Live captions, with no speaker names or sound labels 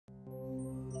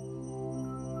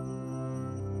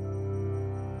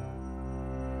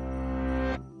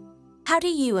How do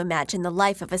you imagine the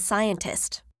life of a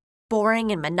scientist?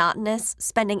 Boring and monotonous,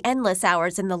 spending endless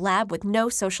hours in the lab with no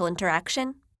social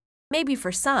interaction? Maybe for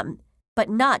some, but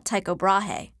not Tycho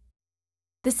Brahe.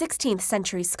 The 16th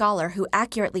century scholar who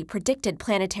accurately predicted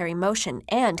planetary motion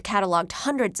and catalogued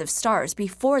hundreds of stars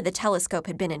before the telescope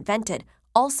had been invented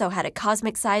also had a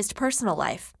cosmic-sized personal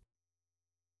life.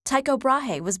 Tycho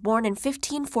Brahe was born in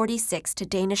 1546 to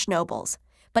Danish nobles,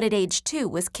 but at age 2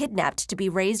 was kidnapped to be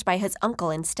raised by his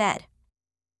uncle instead.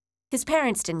 His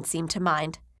parents didn't seem to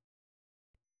mind.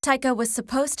 Tycho was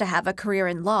supposed to have a career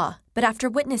in law, but after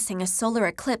witnessing a solar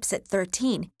eclipse at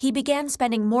 13, he began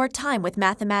spending more time with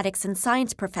mathematics and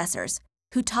science professors,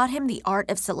 who taught him the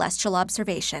art of celestial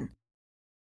observation.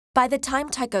 By the time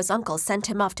Tycho's uncle sent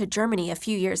him off to Germany a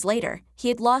few years later, he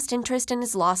had lost interest in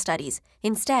his law studies,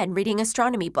 instead reading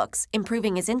astronomy books,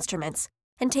 improving his instruments,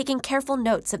 and taking careful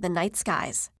notes of the night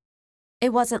skies.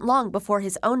 It wasn't long before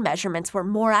his own measurements were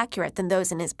more accurate than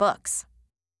those in his books.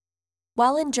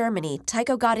 While in Germany,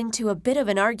 Tycho got into a bit of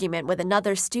an argument with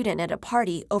another student at a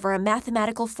party over a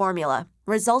mathematical formula,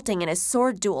 resulting in a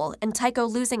sword duel and Tycho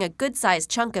losing a good-sized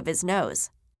chunk of his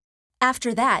nose.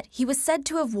 After that, he was said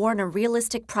to have worn a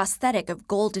realistic prosthetic of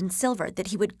gold and silver that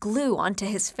he would glue onto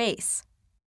his face.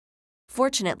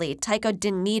 Fortunately, Tycho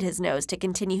didn't need his nose to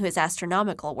continue his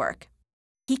astronomical work.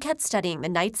 He kept studying the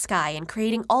night sky and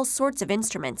creating all sorts of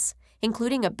instruments,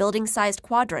 including a building-sized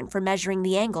quadrant for measuring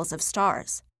the angles of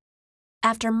stars.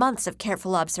 After months of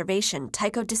careful observation,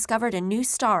 Tycho discovered a new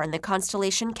star in the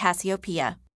constellation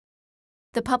Cassiopeia.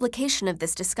 The publication of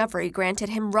this discovery granted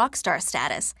him rock star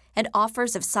status and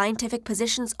offers of scientific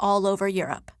positions all over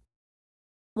Europe.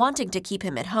 Wanting to keep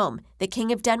him at home, the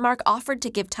King of Denmark offered to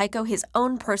give Tycho his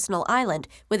own personal island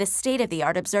with a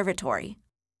state-of-the-art observatory.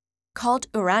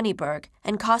 Called Uraniborg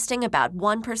and costing about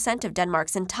 1% of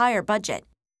Denmark's entire budget,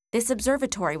 this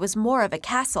observatory was more of a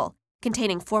castle,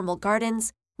 containing formal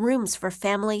gardens, rooms for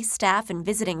family, staff, and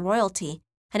visiting royalty,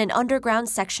 and an underground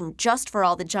section just for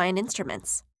all the giant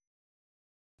instruments.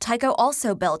 Tycho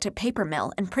also built a paper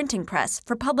mill and printing press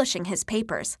for publishing his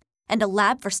papers, and a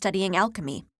lab for studying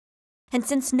alchemy. And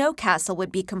since no castle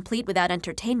would be complete without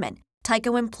entertainment,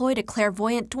 Tycho employed a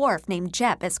clairvoyant dwarf named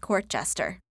Jep as court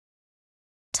jester.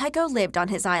 Tycho lived on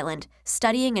his island,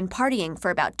 studying and partying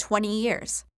for about 20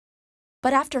 years.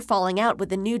 But after falling out with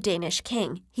the new Danish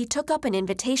king, he took up an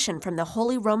invitation from the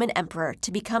Holy Roman Emperor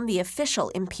to become the official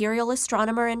imperial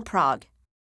astronomer in Prague.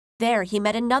 There he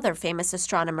met another famous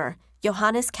astronomer,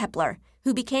 Johannes Kepler,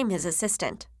 who became his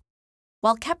assistant.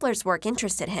 While Kepler's work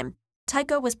interested him,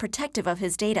 Tycho was protective of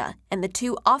his data, and the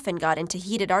two often got into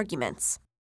heated arguments.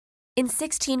 In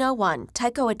 1601,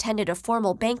 Tycho attended a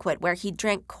formal banquet where he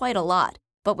drank quite a lot,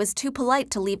 but was too polite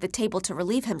to leave the table to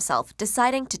relieve himself,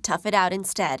 deciding to tough it out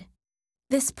instead.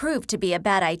 This proved to be a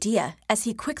bad idea, as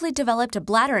he quickly developed a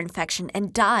bladder infection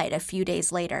and died a few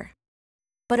days later.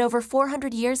 But over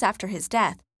 400 years after his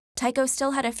death, Tycho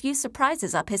still had a few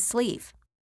surprises up his sleeve.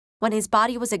 When his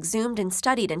body was exhumed and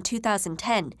studied in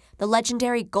 2010, the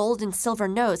legendary gold and silver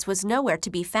nose was nowhere to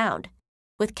be found,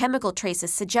 with chemical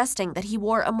traces suggesting that he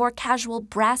wore a more casual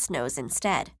brass nose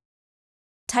instead.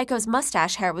 Tycho's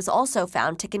mustache hair was also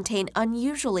found to contain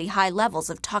unusually high levels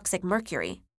of toxic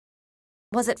mercury.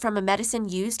 Was it from a medicine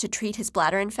used to treat his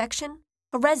bladder infection?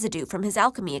 A residue from his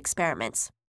alchemy experiments?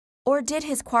 Or did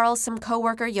his quarrelsome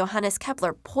co-worker Johannes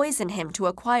Kepler poison him to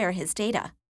acquire his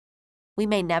data? We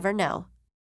may never know.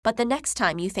 But the next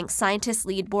time you think scientists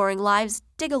lead boring lives,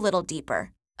 dig a little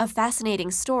deeper. A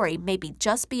fascinating story may be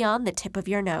just beyond the tip of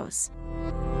your nose.